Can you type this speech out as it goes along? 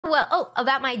Well, oh,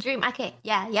 about my dream. Okay,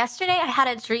 yeah. Yesterday I had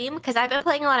a dream because I've been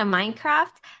playing a lot of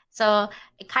Minecraft. So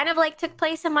it kind of like took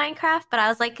place in Minecraft, but I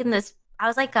was like in this. I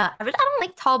was like, I don't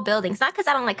like tall buildings. Not because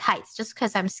I don't like heights, just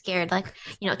because I'm scared. Like,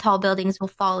 tall buildings will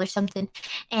fall or something.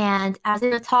 And I was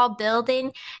in a tall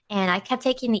building, and I kept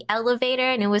taking the elevator,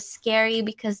 and it was scary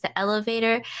because the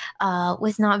elevator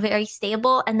was not very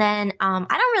stable. And then I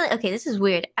don't really. Okay, this is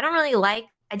weird. I don't really like.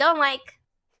 I don't like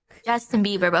Justin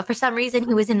Bieber, but for some reason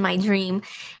he was in my dream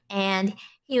and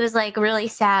he was like really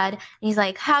sad. And he's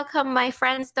like, "How come my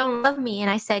friends don't love me?" And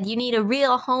I said, "You need a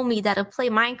real homie that'll play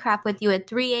Minecraft with you at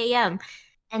 3 a.m."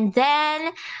 And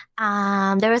then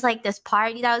there was like this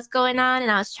party that was going on, and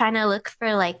I was trying to look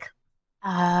for like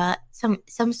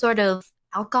some sort of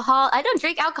alcohol. I don't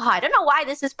drink alcohol. I don't know why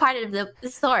this is part of the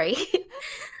story.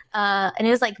 And it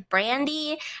was like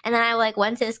brandy, and then I like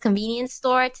went to this convenience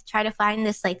store to try to find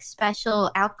this like special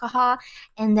alcohol,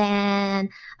 and then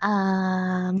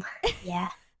yeah.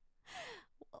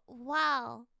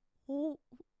 Wow.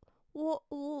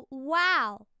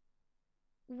 Wow.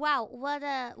 Wow, what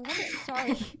a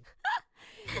story.